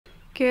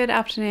Good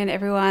afternoon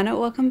everyone,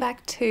 welcome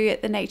back to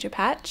the Nature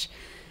Patch.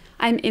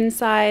 I'm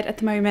inside at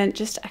the moment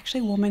just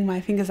actually warming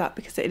my fingers up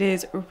because it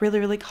is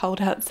really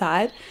cold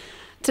outside.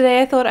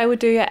 Today I thought I would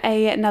do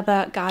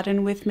another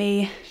garden with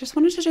me. Just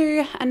wanted to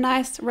do a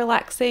nice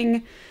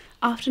relaxing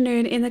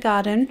afternoon in the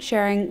garden,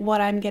 sharing what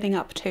I'm getting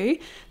up to.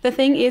 The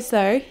thing is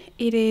though,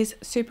 it is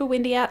super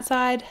windy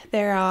outside.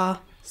 There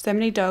are so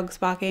many dogs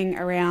barking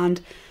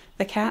around.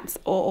 The cats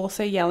are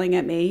also yelling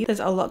at me. There's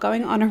a lot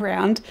going on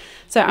around.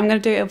 So I'm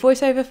going to do a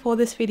voiceover for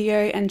this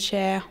video and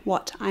share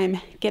what I'm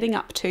getting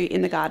up to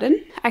in the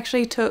garden. I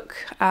actually took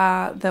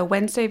the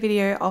Wednesday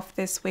video off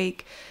this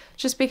week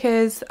just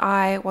because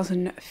I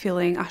wasn't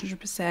feeling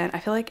 100%. I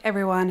feel like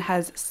everyone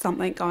has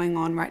something going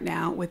on right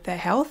now with their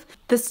health.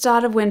 The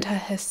start of winter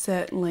has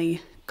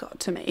certainly got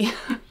to me.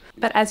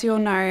 But as you all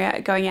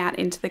know, going out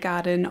into the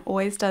garden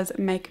always does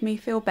make me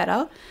feel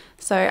better.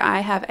 So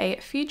I have a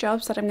few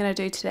jobs that I'm going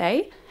to do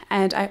today.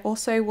 And I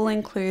also will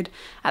include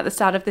at the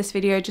start of this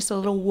video just a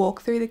little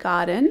walk through the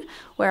garden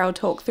where I'll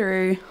talk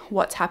through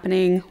what's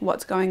happening,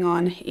 what's going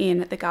on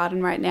in the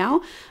garden right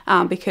now,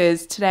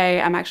 because today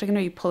I'm actually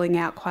going to be pulling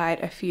out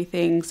quite a few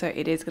things, so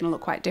it is going to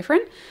look quite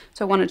different.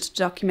 So I wanted to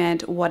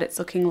document what it's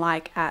looking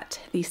like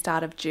at the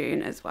start of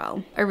June as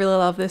well. I really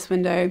love this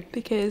window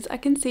because I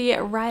can see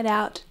it right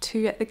out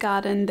to the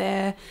garden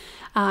there.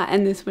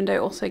 And this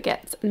window also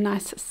gets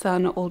nice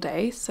sun all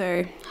day,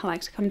 so I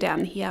like to come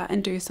down here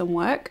and do some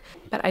work.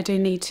 But I do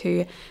need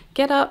to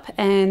get up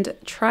and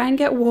try and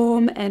get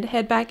warm and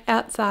head back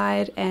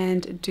outside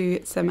and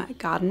do some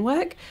garden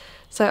work.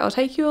 So I'll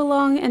take you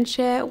along and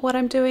share what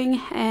I'm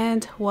doing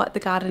and what the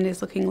garden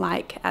is looking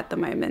like at the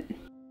moment.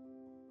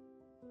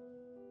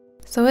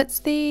 So it's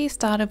the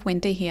start of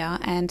winter here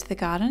and the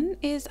garden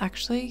is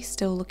actually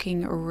still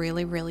looking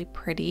really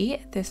pretty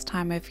at this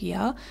time of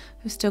year.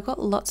 We've still got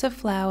lots of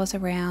flowers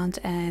around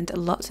and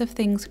lots of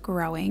things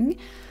growing.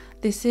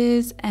 This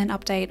is an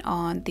update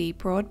on the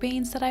broad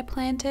beans that I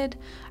planted.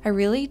 I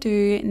really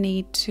do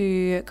need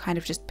to kind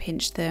of just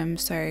pinch them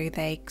so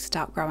they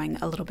start growing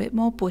a little bit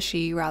more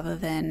bushy rather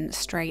than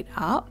straight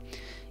up.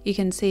 You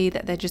can see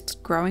that they're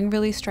just growing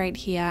really straight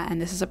here,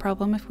 and this is a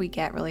problem if we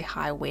get really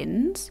high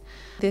winds.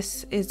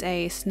 This is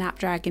a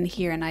snapdragon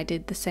here and I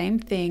did the same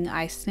thing.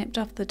 I snipped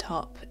off the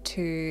top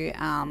to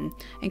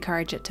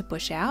encourage it to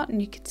bush out,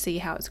 and you can see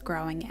how it's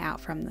growing out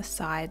from the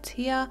sides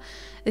here.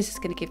 This is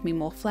going to give me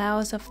more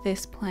flowers of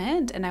this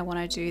plant, and I want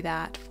to do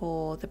that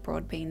for the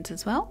broad beans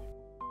as well.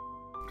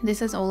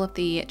 This is all of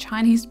the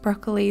Chinese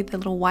broccoli, the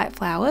little white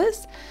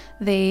flowers.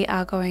 They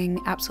are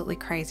going absolutely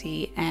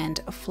crazy and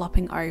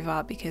flopping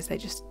over because they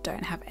just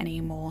don't have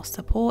any more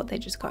support. They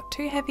just got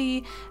too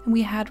heavy and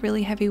we had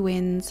really heavy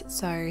winds.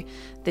 So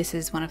this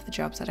is one of the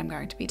jobs that I'm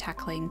going to be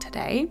tackling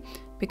today,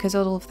 because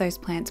all of those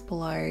plants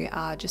below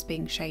are just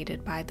being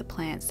shaded by the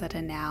plants that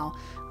are now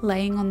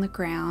laying on the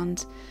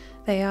ground.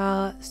 They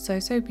are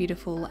so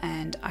beautiful,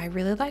 and I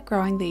really like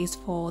growing these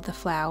for the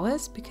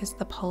flowers because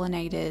the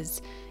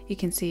pollinators, you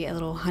can see a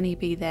little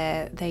honeybee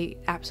there, they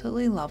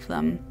absolutely love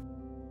them.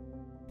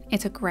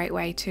 It's a great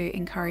way to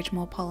encourage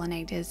more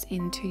pollinators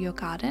into your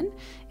garden.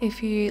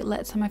 If you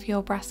let some of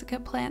your brassica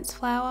plants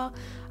flower,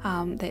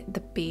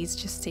 the bees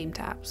just seem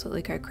to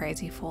absolutely go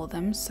crazy for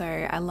them. So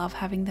I love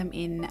having them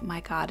in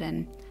my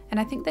garden, and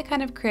I think they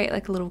kind of create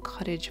like a little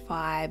cottage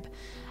vibe.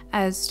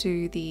 As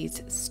to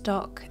these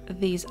stock,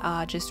 these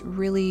are just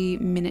really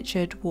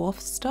miniature dwarf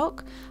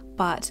stock,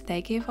 but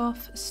they give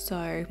off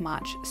so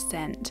much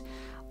scent.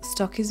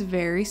 Stock is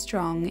very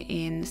strong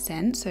in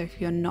scent, so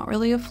if you're not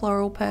really a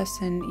floral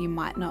person, you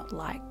might not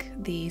like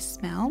the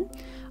smell.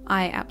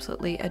 I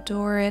absolutely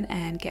adore it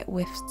and get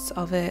whiffs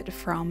of it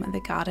from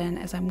the garden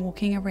as I'm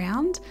walking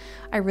around.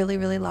 I really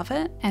love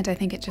it, and I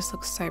think it just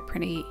looks so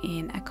pretty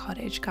in a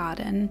cottage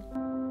garden.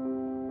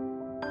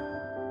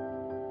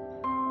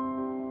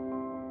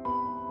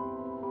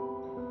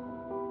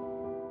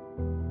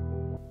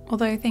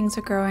 Although things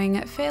are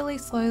growing fairly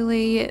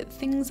slowly,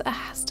 things are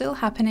still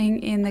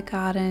happening in the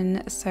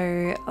garden.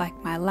 So like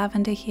my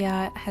lavender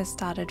here has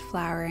started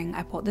flowering.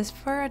 I bought this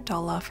for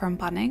 $1 from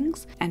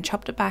Bunnings and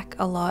chopped it back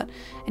a lot,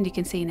 and you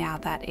can see now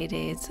that it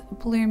is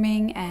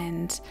blooming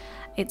and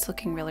it's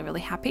looking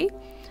really happy.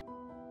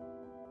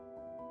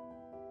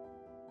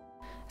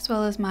 As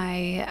well as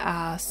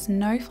my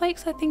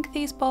snowflakes, I think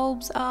these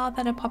bulbs are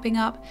that are popping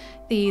up.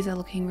 These are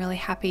looking really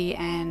happy,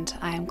 and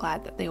I am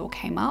glad that they all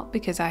came up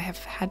because I have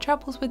had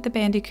troubles with the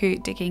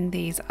bandicoot digging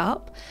these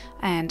up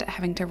and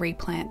having to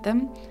replant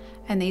them.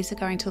 And these are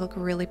going to look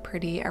really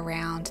pretty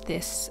around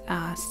this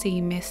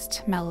sea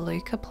mist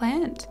melaleuca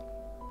plant.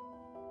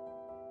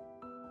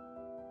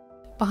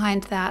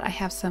 Behind that I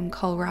have some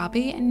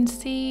kohlrabi, and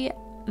see,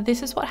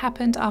 this is what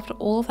happened after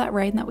all of that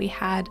rain that we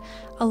had.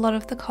 A lot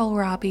of the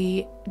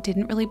kohlrabi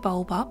didn't really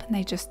bulb up and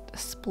they just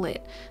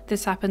split.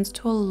 This happens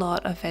to a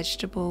lot of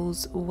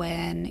vegetables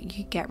when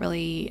you get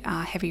really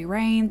heavy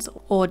rains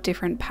or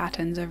different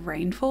patterns of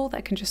rainfall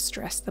that can just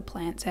stress the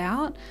plants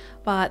out.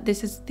 But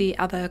this is the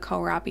other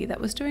kohlrabi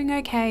that was doing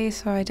okay,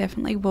 so I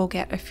definitely will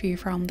get a few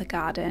from the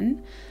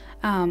garden.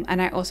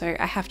 And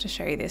I have to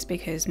show you this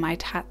because my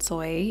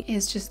tatsoi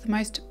is just the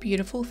most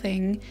beautiful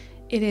thing.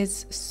 It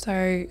is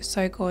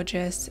so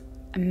gorgeous,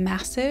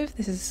 massive.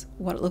 This is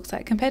what it looks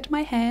like compared to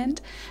my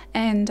hand,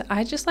 and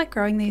I just like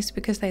growing these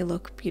because they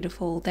look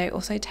beautiful. They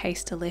also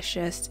taste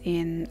delicious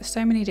in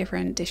so many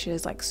different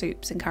dishes like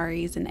soups and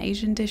curries and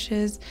Asian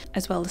dishes,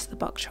 as well as the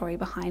bok choy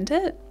behind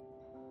it.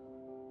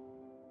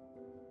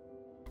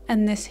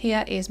 And this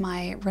here is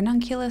my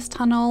ranunculus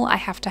tunnel. I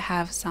have to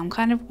have some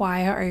kind of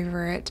wire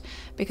over it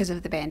because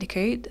of the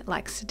bandicoot that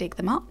likes to dig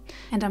them up.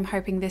 And I'm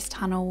hoping this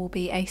tunnel will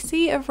be a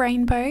sea of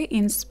rainbow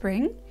in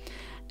spring.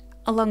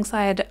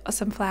 Alongside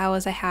some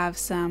flowers, I have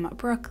some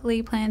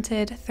broccoli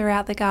planted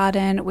throughout the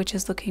garden, which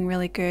is looking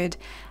really good,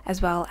 as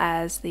well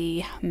as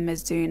the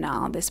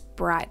mizuna, this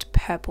bright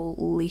purple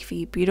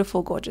leafy,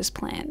 beautiful, gorgeous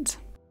plant.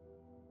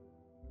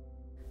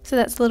 So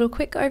that's a little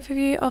quick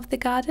overview of the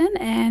garden,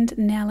 and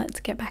now let's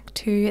get back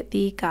to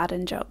the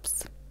garden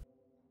jobs.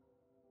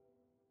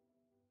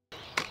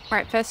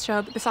 Right, first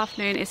job this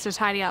afternoon is to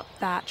tidy up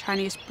that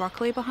Chinese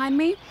broccoli behind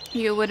me.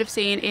 You would have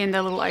seen in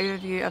the little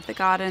overview of the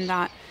garden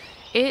that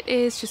it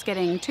is just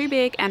getting too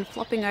big and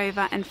flopping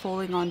over and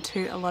falling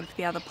onto a lot of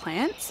the other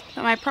plants.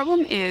 But my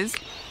problem is,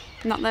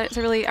 not that it's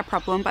really a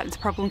problem, but it's a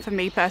problem for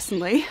me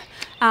personally,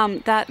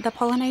 that the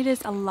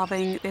pollinators are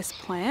loving this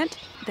plant.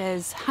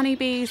 There's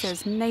honeybees,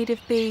 there's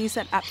native bees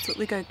that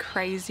absolutely go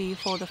crazy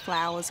for the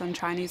flowers on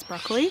Chinese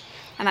broccoli,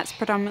 and that's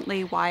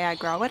predominantly why I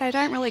grow it. I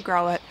don't really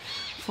grow it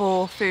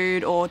for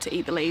food or to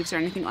eat the leaves or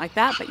anything like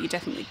that, but you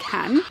definitely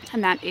can,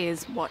 and that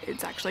is what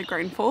it's actually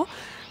grown for.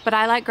 But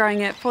I like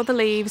growing it for the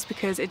leaves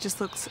because it just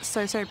looks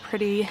so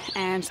pretty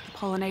and the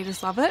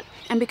pollinators love it.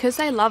 And because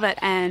they love it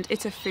and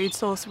it's a food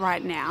source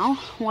right now,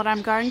 what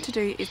I'm going to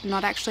do is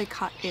not actually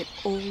cut it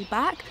all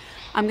back.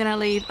 I'm going to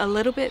leave a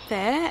little bit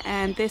there,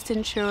 and this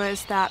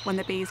ensures that when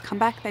the bees come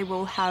back they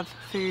will have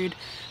food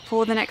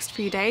for the next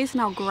few days,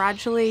 and I'll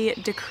gradually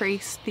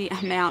decrease the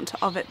amount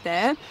of it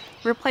there,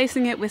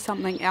 replacing it with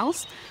something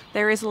else.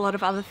 There is a lot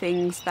of other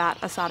things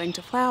that are starting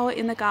to flower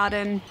in the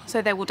garden,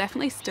 so they will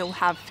definitely still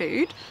have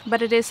food,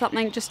 but it is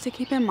something just to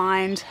keep in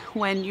mind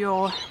when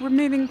you're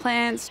removing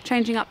plants,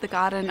 changing up the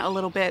garden a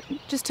little bit,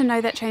 just to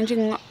know that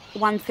changing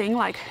one thing,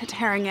 like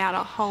tearing out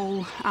a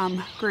whole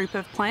group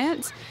of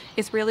plants,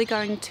 is really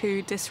going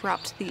to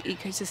disrupt the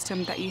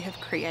ecosystem that you have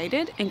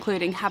created,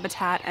 including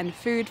habitat and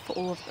food for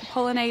all of the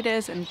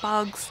pollinators and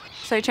bugs.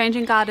 So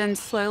changing gardens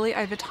slowly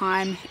over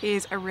time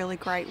is a really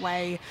great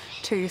way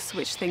to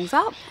switch things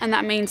up, and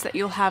that means that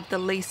you'll have the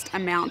least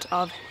amount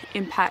of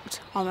impact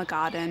on the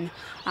garden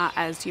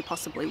as you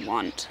possibly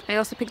want. I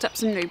also picked up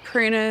some new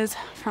pruners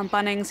from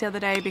Bunnings the other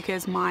day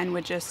because mine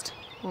were just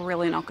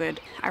really not good.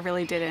 I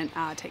really didn't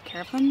take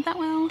care of them that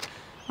well.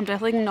 I'm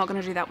definitely not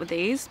going to do that with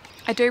these.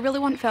 I do really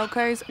want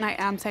Felcos and I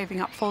am saving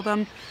up for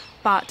them,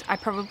 but I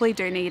probably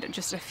do need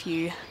just a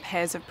few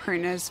pairs of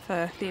pruners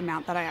for the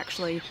amount that I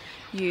actually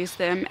use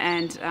them,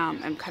 and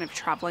I'm kind of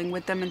traveling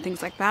with them and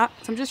things like that.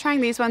 So I'm just trying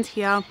these ones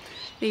here.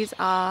 These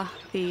are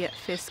the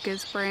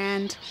Fiskars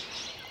brand.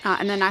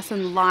 And they're nice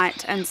and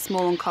light and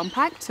small and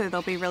compact, so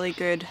they'll be really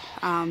good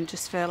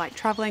just for like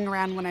traveling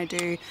around when I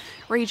do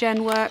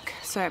regen work.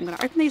 So I'm going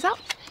to open these up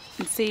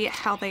and see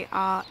how they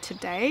are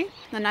today.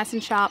 They're nice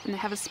and sharp, and they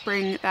have a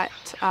spring that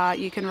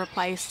you can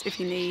replace if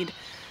you need.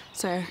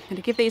 So I'm going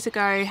to give these a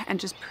go and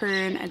just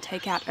prune and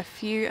take out a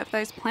few of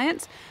those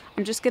plants.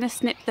 I'm just going to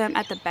snip them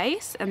at the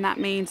base, and that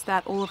means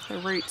that all of the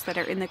roots that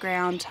are in the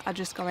ground are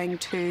just going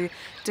to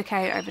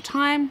decay over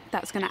time.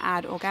 That's going to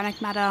add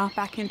organic matter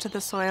back into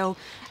the soil,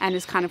 and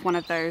is kind of one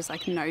of those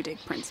like no-dig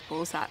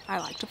principles that I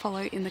like to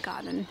follow in the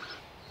garden.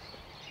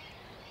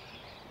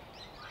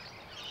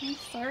 I'm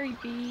sorry,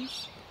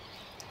 bees.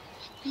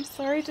 I'm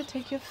sorry to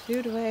take your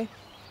food away.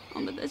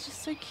 Oh, but they're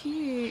just so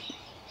cute.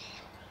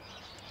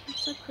 They're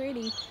so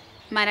pretty.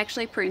 Might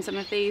actually prune some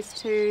of these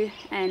too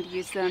and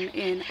use them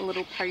in a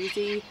little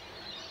posy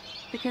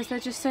because they're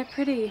just so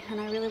pretty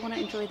and I really want to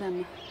enjoy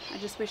them. I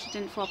just wish it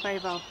didn't flop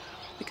over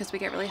because we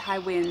get really high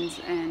winds,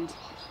 and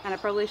I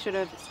probably should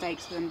have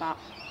staked them, but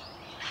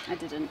I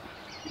didn't,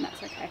 and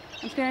that's okay.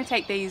 I'm just going to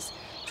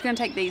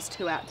take these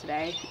two out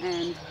today,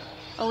 and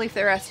I'll leave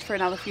the rest for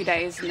another few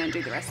days and then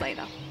do the rest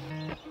later.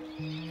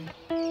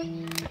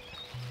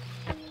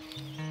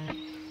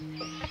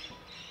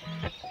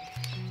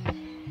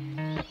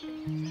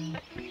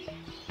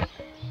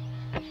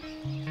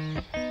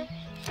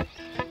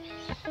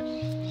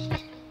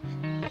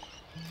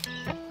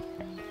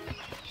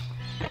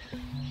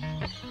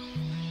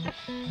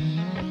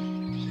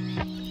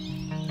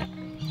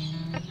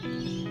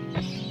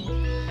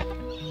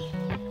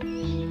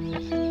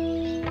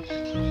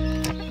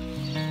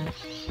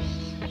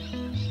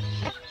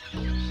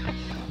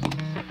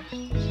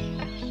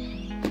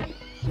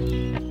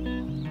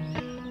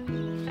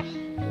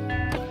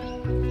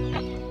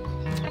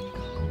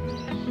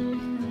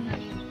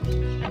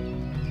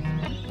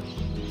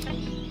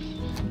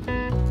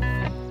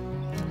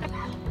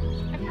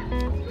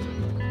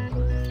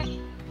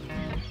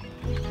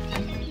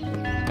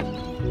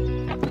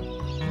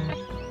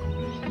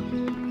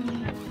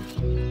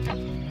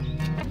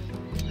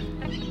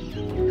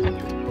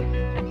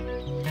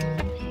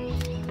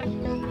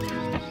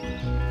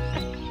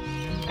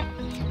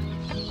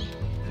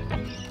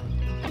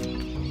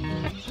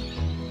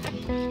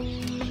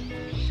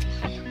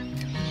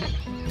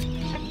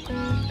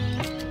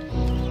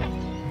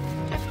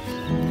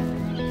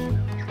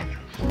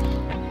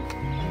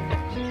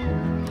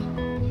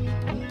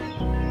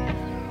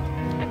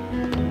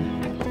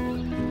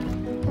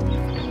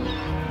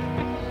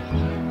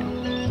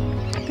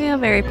 are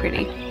very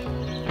pretty.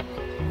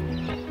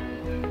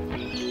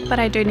 But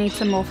I do need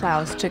some more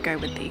flowers to go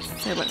with these,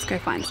 so let's go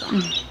find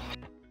some.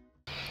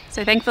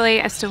 So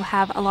thankfully I still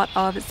have a lot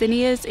of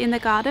zinnias in the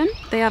garden.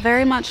 They are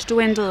very much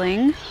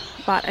dwindling,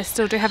 but I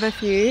still do have a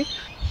few.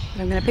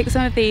 But I'm going to pick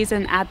some of these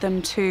and add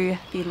them to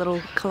the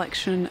little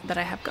collection that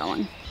I have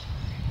going.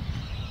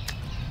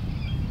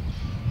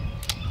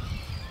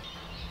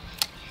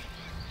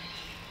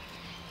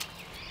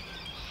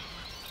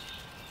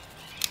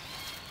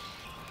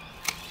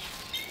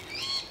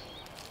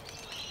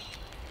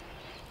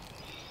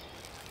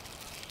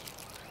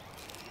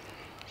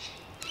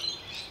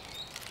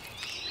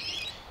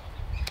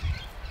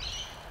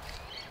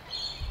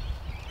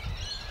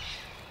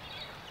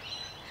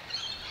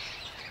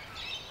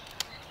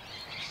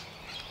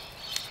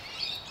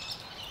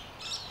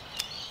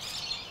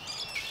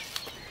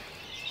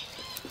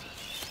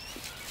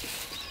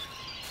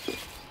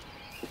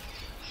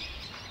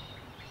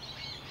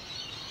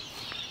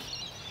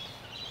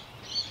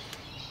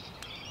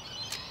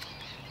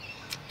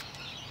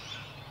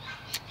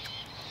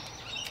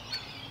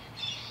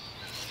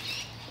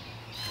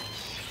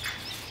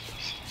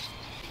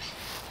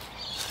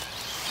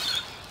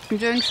 I'm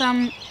doing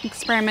some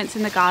experiments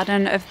in the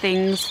garden of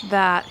things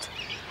that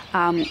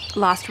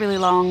last really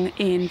long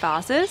in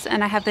vases,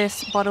 and I have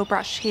this bottle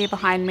brush here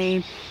behind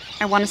me.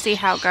 I want to see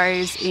how it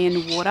goes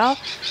in water,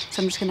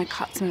 so I'm just going to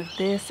cut some of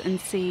this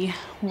and see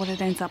what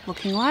it ends up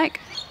looking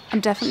like. I'm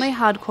definitely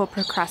hardcore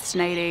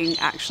procrastinating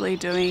actually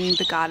doing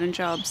the garden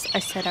jobs I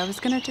said I was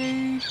going to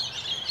do,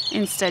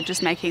 instead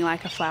just making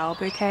like a flower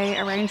bouquet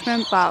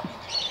arrangement, but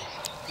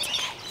it's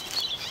okay.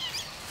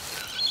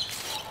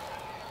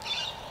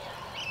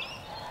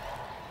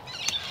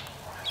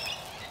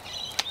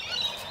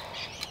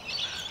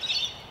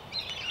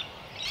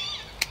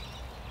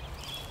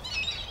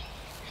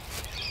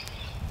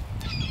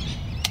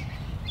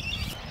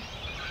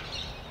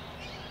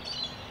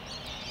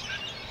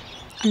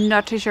 I'm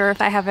not too sure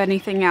if I have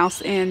anything else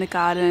in the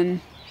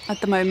garden at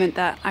the moment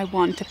that I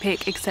want to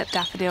pick except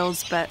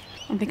daffodils, but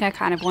I think I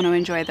kind of want to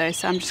enjoy those.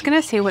 So I'm just going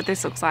to see what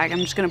this looks like. I'm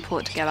just going to pull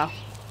it together.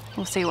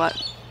 We'll see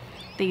what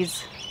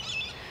these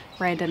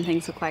random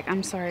things look like.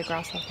 I'm sorry,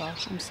 grasshopper.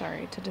 I'm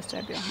sorry to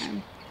disturb your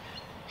home.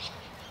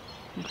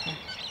 Okay,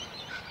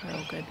 we're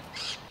all good.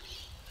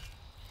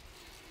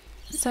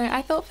 So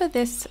I thought for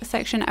this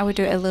section I would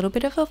do a little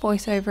bit of a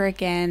voiceover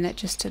again,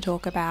 just to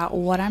talk about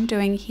what I'm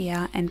doing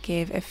here and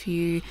give a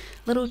few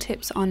little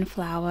tips on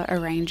flower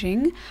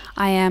arranging.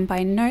 I am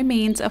by no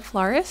means a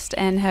florist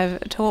and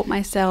have taught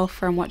myself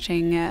from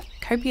watching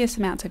copious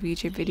amounts of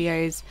YouTube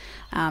videos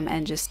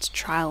and just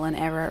trial and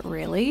error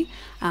really,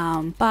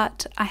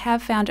 but I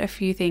have found a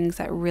few things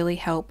that really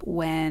help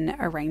when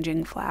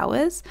arranging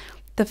flowers.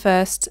 The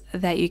first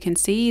that you can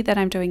see that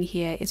I'm doing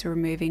here is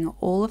removing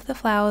all of the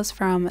flowers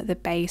from the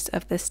base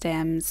of the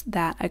stems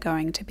that are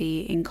going to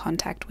be in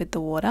contact with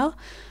the water.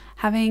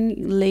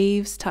 Having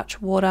leaves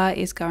touch water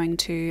is going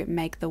to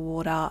make the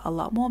water a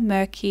lot more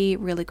murky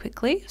really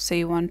quickly, so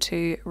you want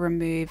to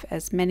remove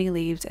as many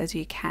leaves as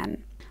you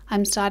can.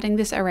 I'm starting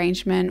this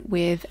arrangement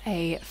with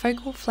a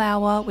focal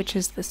flower, which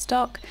is the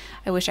stock.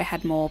 I wish I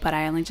had more, but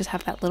I only just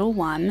have that little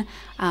one.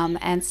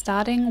 And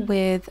starting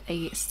with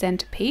a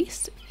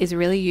centerpiece is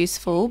really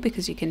useful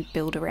because you can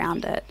build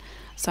around it.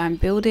 So I'm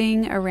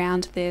building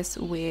around this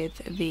with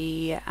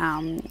the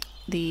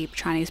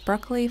Chinese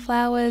broccoli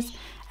flowers,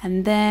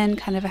 and then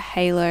kind of a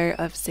halo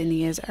of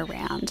zinnias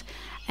around.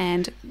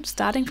 And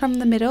starting from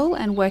the middle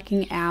and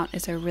working out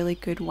is a really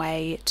good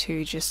way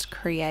to just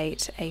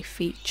create a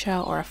feature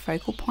or a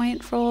focal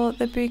point for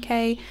the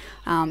bouquet.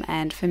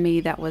 And for me,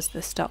 that was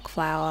the stock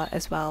flower,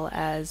 as well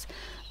as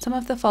some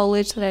of the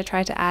foliage that I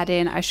tried to add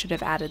in. I should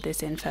have added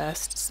this in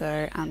first,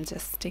 so I'm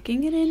just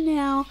sticking it in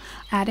now.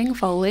 Adding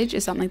foliage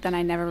is something that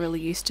I never really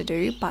used to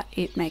do, but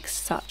it makes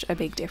such a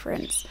big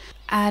difference.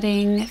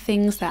 Adding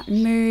things that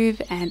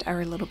move and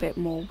are a little bit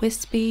more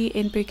wispy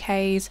in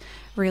bouquets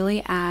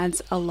really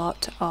adds a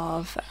lot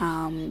of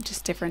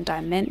just different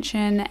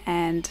dimension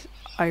and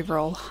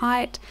overall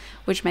height,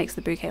 which makes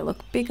the bouquet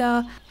look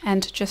bigger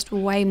and just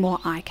way more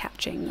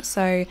eye-catching.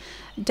 So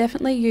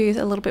definitely use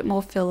a little bit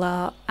more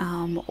filler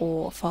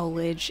or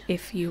foliage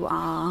if you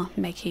are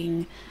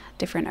making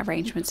different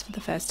arrangements for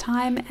the first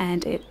time,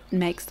 and it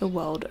makes the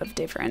world of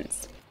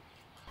difference.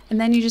 And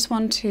then you just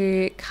want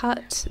to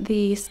cut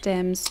the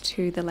stems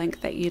to the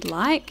length that you'd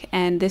like,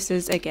 and this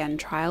is again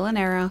trial and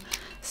error.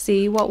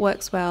 See what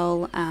works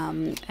well,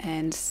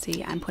 and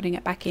see, I'm putting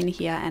it back in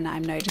here and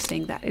I'm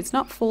noticing that it's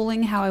not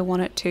falling how I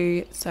want it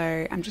to,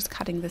 so I'm just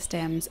cutting the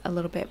stems a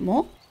little bit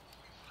more.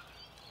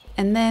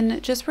 And then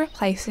just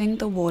replacing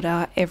the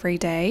water every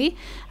day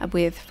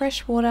with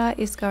fresh water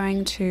is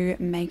going to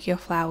make your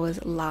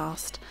flowers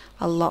last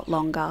a lot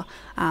longer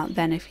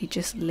than if you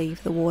just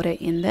leave the water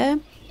in there.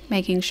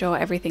 making sure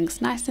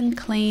everything's nice and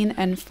clean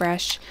and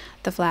fresh.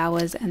 The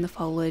flowers and the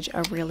foliage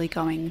are really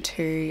going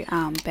to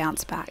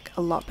bounce back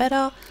a lot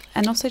better,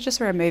 and also just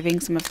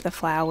removing some of the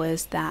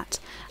flowers that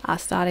are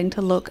starting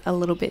to look a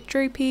little bit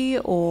droopy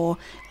or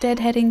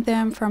deadheading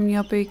them from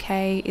your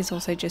bouquet is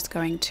also just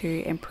going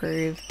to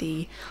improve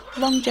the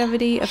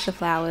longevity of the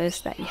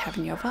flowers that you have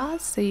in your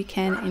vase, so you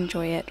can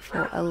enjoy it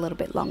for a little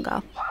bit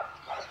longer.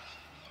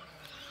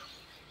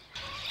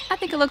 I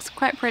think it looks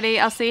quite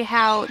pretty. I'll see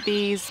how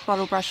these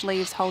bottle brush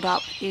leaves hold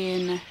up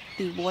in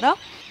the water.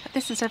 But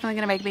this is definitely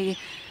going to make me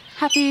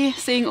happy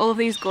seeing all of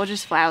these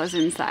gorgeous flowers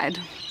inside.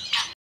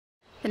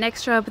 The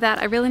next job that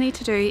I really need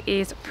to do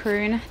is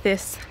prune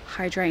this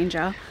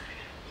hydrangea.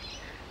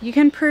 You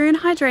can prune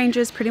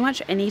hydrangeas pretty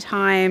much any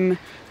time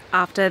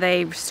after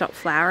they stop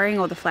flowering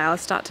or the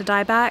flowers start to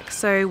die back.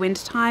 So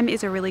wintertime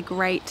is a really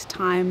great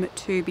time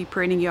to be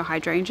pruning your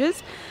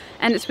hydrangeas.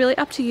 And it's really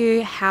up to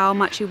you how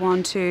much you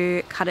want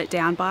to cut it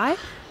down by.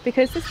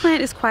 Because this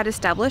plant is quite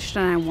established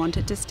and I want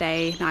it to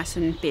stay nice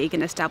and big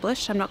and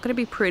established, I'm not going to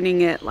be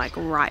pruning it like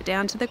right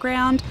down to the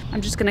ground.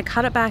 I'm just going to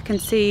cut it back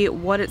and see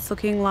what it's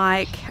looking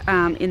like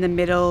in the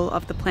middle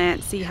of the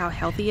plant, see how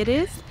healthy it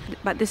is.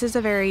 But this is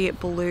a very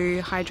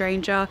blue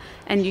hydrangea,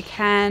 and you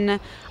can,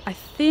 I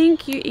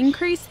think you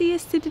increase the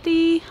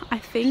acidity,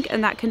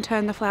 and that can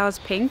turn the flowers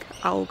pink.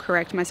 I'll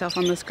correct myself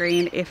on the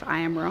screen if I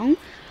am wrong.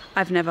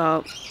 I've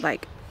never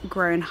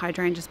grown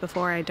hydrangeas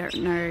before, I don't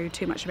know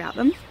too much about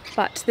them.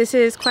 But this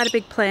is quite a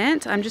big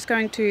plant. I'm just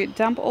going to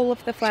dump all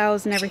of the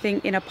flowers and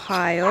everything in a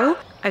pile.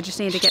 I just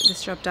need to get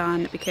this job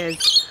done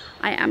because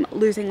I am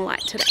losing light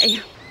today.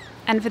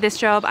 And for this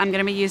job I'm going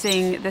to be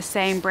using the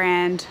same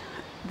brand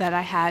that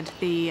I had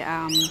the,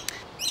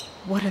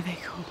 what are they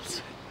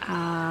called?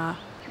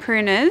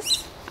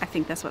 Pruners. I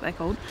think that's what they're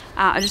called.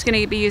 I'm just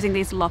going to be using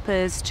these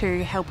loppers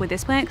to help with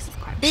this plant because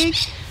it's quite big.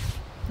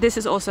 This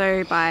is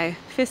also by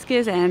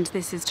Fiskars, and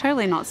this is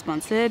totally not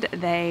sponsored.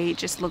 They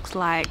just looked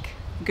like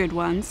good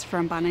ones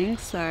from Bunnings,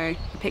 so I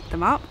picked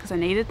them up because I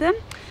needed them.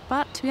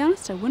 But to be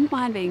honest, I wouldn't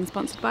mind being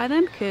sponsored by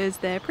them because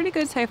they're pretty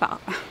good so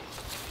far.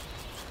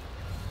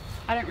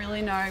 I don't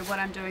really know what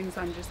I'm doing,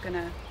 so we're just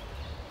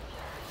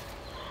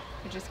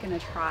gonna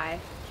try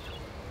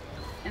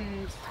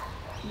and,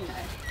 you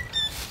know,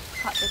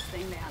 cut this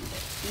thing down a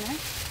bit, you know?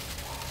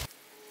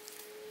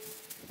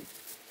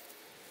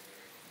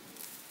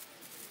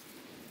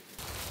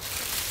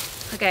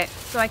 Okay,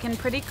 so I can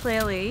pretty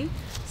clearly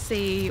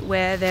see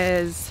where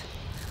there's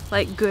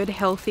like good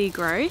healthy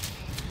growth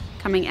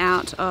coming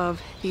out of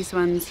these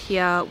ones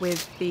here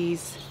with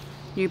these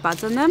new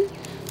buds on them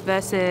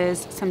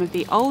versus some of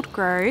the old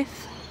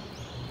growth,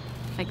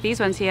 like these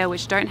ones here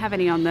which don't have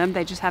any on them,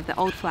 they just have the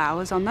old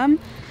flowers on them.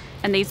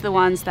 And these are the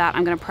ones that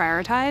I'm going to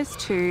prioritize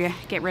to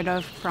get rid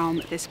of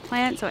from this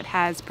plant so it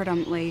has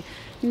predominantly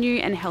new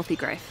and healthy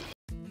growth.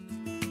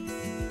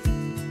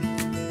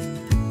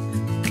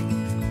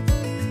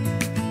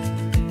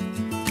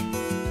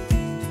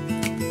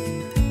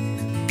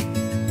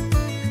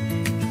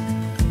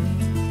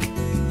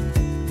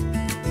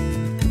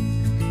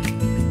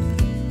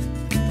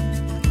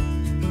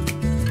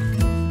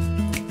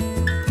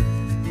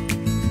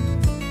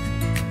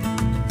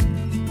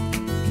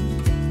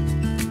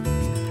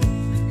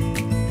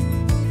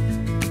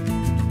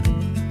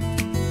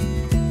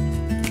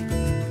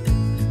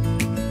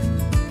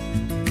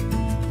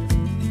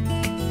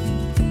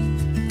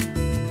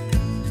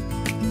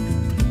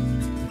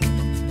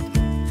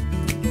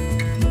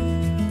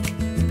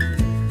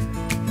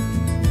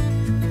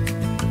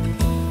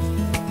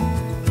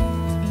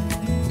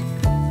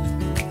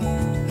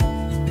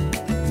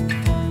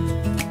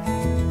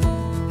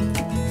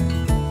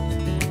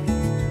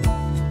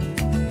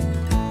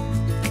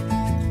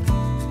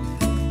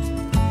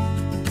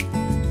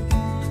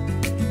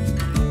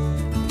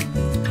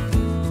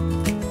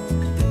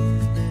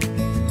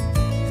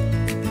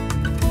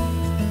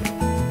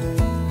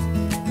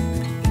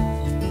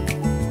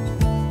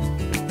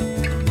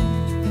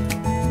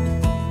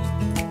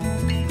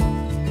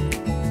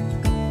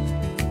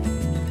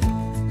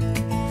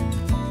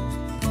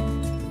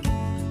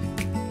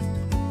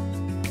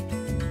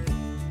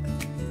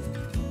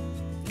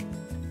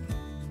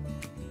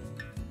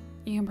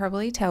 You can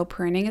probably tell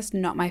pruning is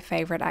not my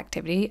favorite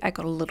activity. I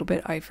got a little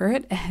bit over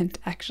it and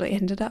actually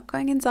ended up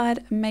going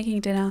inside,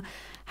 making dinner,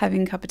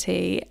 having a cup of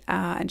tea,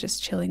 and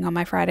just chilling on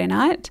my Friday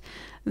night.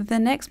 The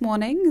next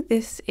morning,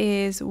 this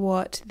is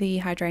what the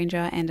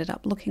hydrangea ended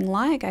up looking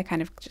like. I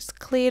kind of just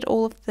cleared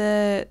all of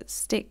the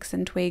sticks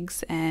and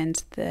twigs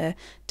and the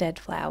dead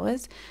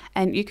flowers,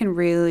 and you can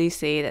really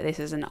see that this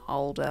is an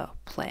older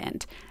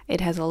plant. It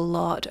has a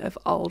lot of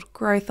old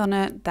growth on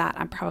it that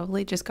I'm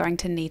probably just going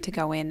to need to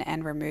go in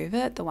and remove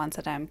it, the ones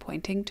that I'm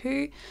pointing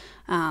to,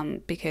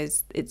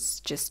 because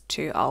it's just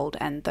too old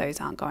and those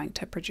aren't going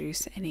to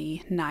produce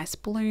any nice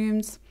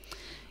blooms.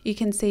 You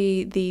can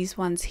see these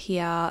ones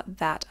here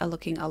that are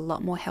looking a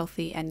lot more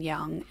healthy and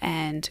young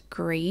and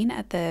green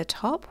at the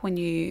top. When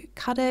you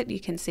cut it, you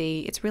can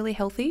see it's really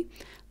healthy.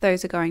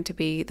 those are going to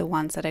be the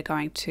ones that are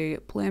going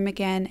to bloom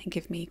again and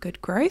give me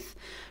good growth,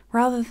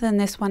 rather than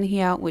this one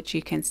here, which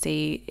you can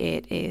see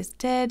it is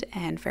dead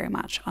and very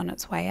much on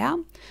its way out.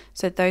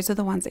 So those are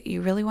the ones that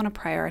you really want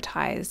to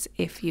prioritize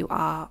if you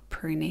are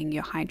pruning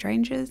your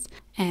hydrangeas,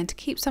 and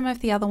keep some of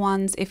the other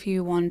ones if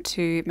you want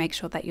to make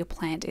sure that your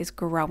plant is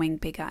growing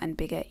bigger and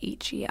bigger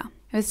each year.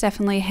 It was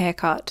definitely a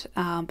haircut,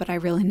 but I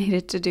really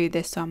needed to do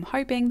this, so I'm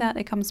hoping that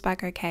it comes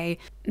back okay.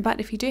 But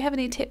if you do have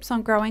any tips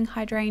on growing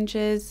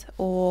hydrangeas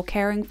or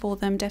caring for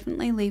them,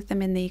 definitely leave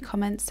them in the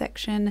comments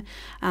section.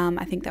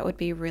 I think that would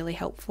be really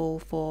helpful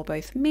for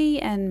both me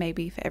and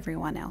maybe for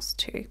everyone else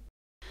too.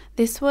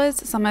 This was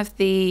some of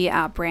the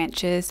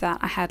branches that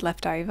I had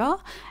left over,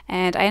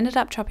 and I ended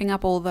up chopping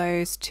up all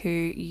those to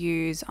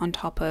use on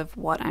top of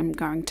what I'm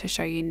going to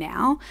show you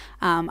now.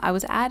 I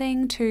was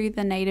adding to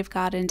the native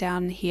garden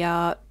down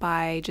here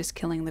by just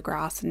killing the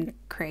grass and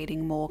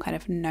creating more kind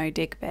of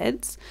no-dig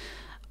beds.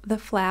 The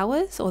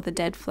flowers, or the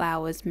dead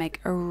flowers,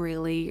 make a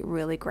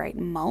really great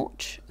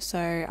mulch.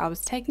 So I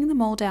was taking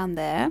them all down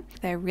there.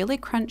 They're really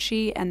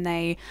crunchy and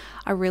they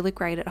are really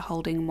great at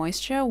holding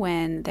moisture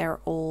when they're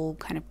all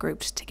kind of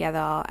grouped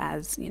together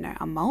as, you know,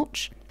 a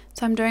mulch.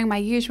 So I'm doing my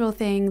usual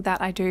thing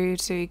that I do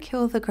to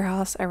kill the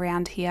grass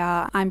around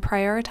here. I'm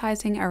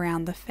prioritizing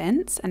around the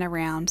fence and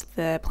around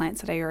the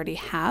plants that I already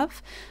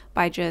have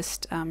by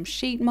just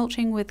sheet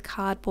mulching with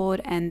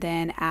cardboard and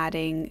then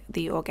adding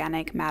the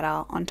organic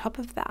matter on top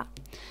of that.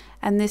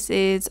 And this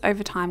is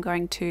over time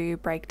going to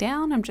break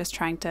down. I'm just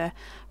trying to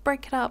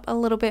break it up a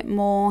little bit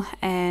more,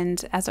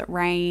 and as it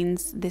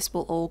rains this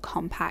will all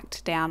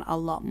compact down a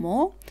lot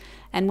more.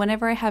 And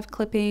whenever I have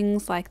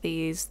clippings like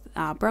these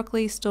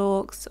broccoli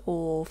stalks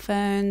or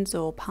ferns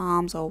or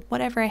palms or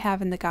whatever I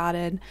have in the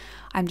garden,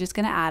 I'm just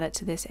going to add it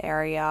to this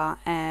area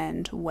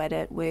and wet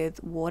it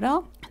with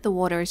water. The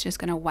water is just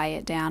going to weigh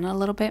it down a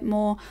little bit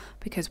more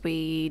because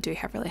we do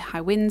have really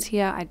high winds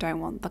here. I don't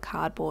want the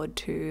cardboard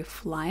to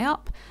fly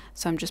up,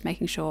 so I'm just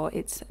making sure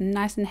it's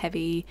nice and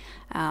heavy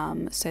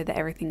so that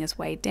everything is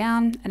weighed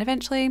down, and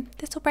eventually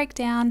this will break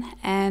down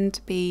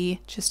and be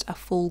just a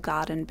full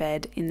garden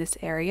bed in this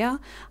area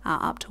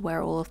up to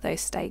where all of those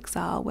stakes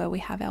are, where we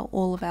have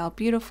all of our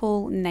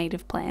beautiful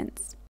native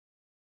plants.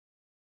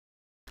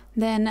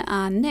 Then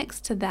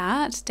next to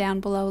that, down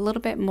below a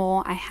little bit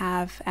more, I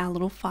have our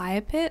little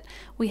fire pit.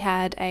 We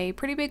had a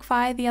pretty big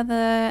fire the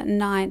other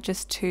night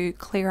just to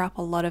clear up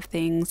a lot of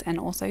things and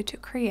also to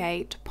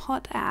create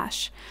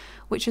potash,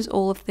 which is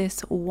all of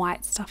this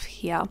white stuff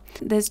here.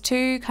 There's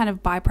two kind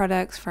of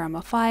byproducts from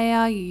a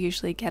fire. You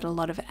usually get a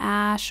lot of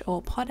ash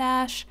or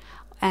potash,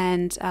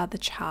 and the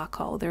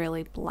charcoal, the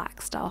really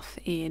black stuff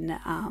in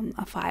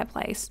a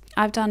fireplace.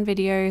 I've done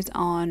videos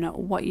on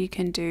what you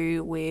can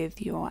do with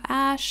your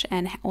ash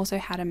and also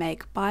how to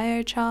make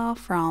biochar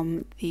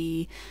from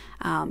the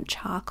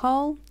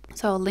charcoal.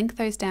 So I'll link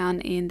those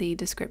down in the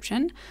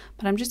description,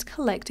 but I'm just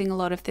collecting a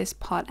lot of this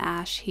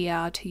potash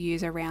here to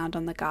use around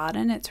on the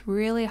garden. It's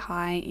really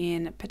high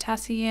in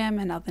potassium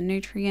and other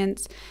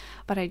nutrients,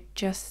 but I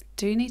just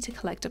do need to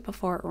collect it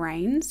before it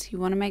rains. You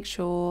want to make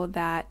sure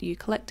that you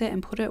collect it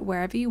and put it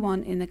wherever you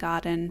want in the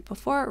garden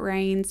before it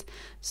rains.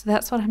 So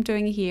that's what I'm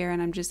doing here,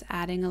 and I'm just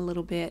adding a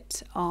little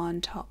bit on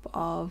top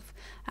of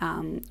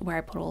where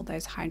I put all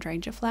those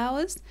hydrangea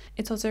flowers.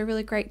 It's also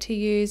really great to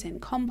use in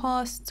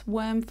composts,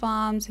 worm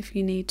farms, if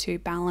you need to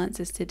balance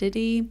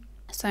acidity.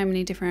 So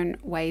many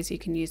different ways you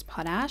can use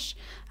potash,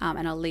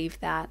 and I'll leave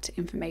that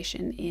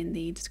information in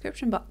the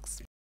description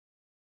box.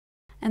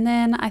 And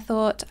then I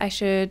thought I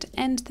should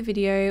end the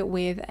video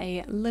with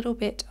a little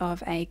bit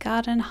of a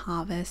garden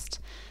harvest.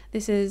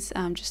 This is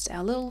just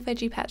our little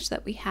veggie patch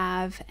that we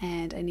have,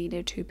 and I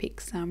needed to pick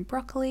some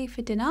broccoli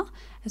for dinner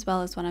as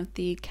well as one of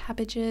the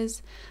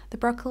cabbages. The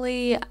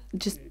broccoli,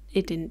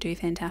 it didn't do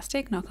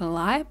fantastic, not gonna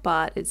lie,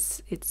 but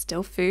it's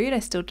still food. I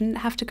still didn't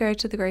have to go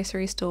to the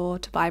grocery store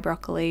to buy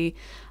broccoli,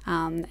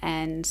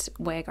 and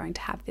we're going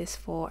to have this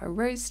for a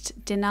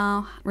roast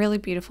dinner. Really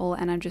beautiful,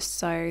 and I'm just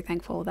so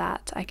thankful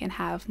that I can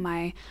have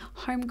my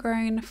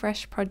homegrown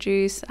fresh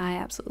produce. I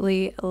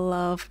absolutely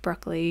love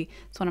broccoli.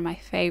 It's one of my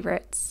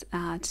favorites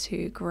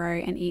to grow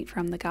and eat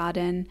from the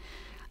garden.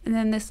 And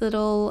then this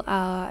little,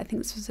 I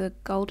think this was a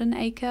golden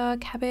acre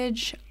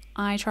cabbage.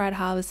 I tried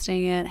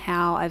harvesting it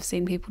how I've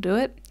seen people do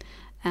it.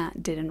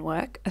 Didn't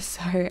work,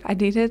 so I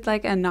needed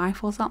like a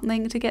knife or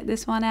something to get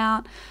this one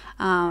out.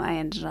 I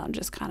ended up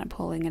just kind of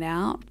pulling it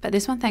out, but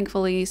this one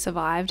thankfully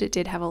survived. It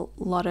did have a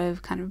lot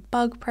of kind of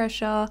bug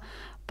pressure,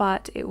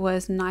 but it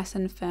was nice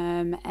and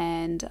firm,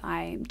 and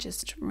I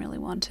just really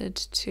wanted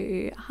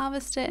to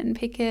harvest it and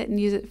pick it and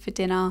use it for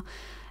dinner.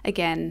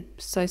 Again,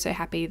 so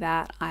happy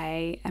that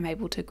I am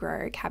able to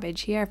grow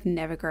cabbage here. I've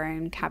never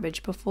grown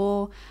cabbage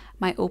before.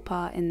 My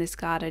upa in this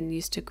garden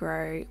used to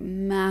grow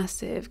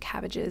massive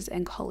cabbages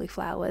and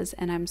cauliflowers,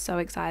 and I'm so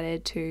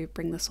excited to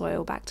bring the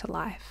soil back to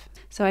life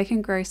so I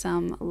can grow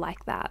some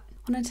like that.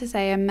 I wanted to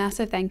say a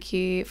massive thank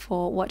you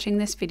for watching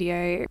this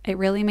video. It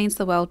really means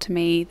the world to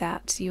me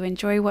that you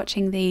enjoy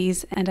watching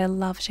these, and I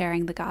love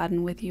sharing the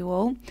garden with you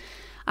all.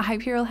 I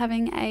hope you're all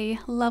having a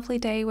lovely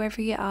day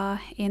wherever you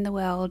are in the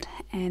world,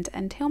 and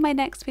until my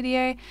next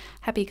video,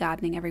 happy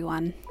gardening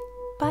everyone.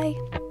 Bye.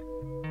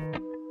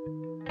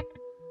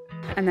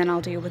 And then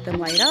I'll deal with them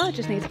later. I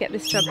just need to get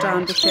this job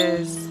done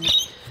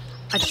because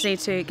I just need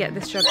to get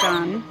this job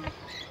done.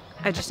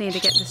 I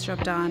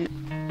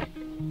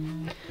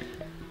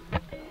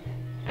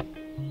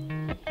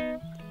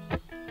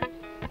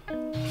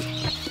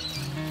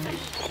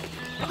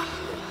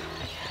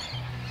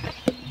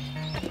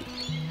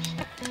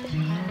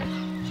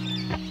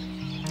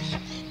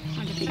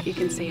don't think you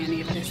can see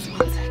any of this.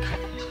 One second.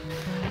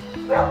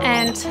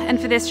 And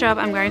for this job,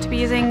 I'm going to be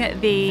using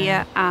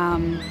the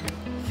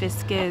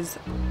Fiskars.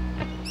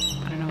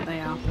 I don't know what they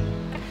are.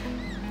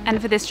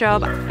 And for this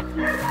job, I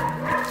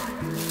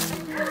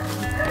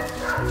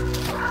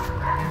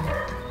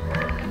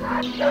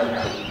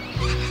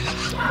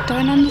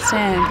don't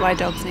understand why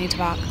dogs need to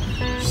bark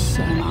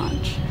so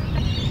much.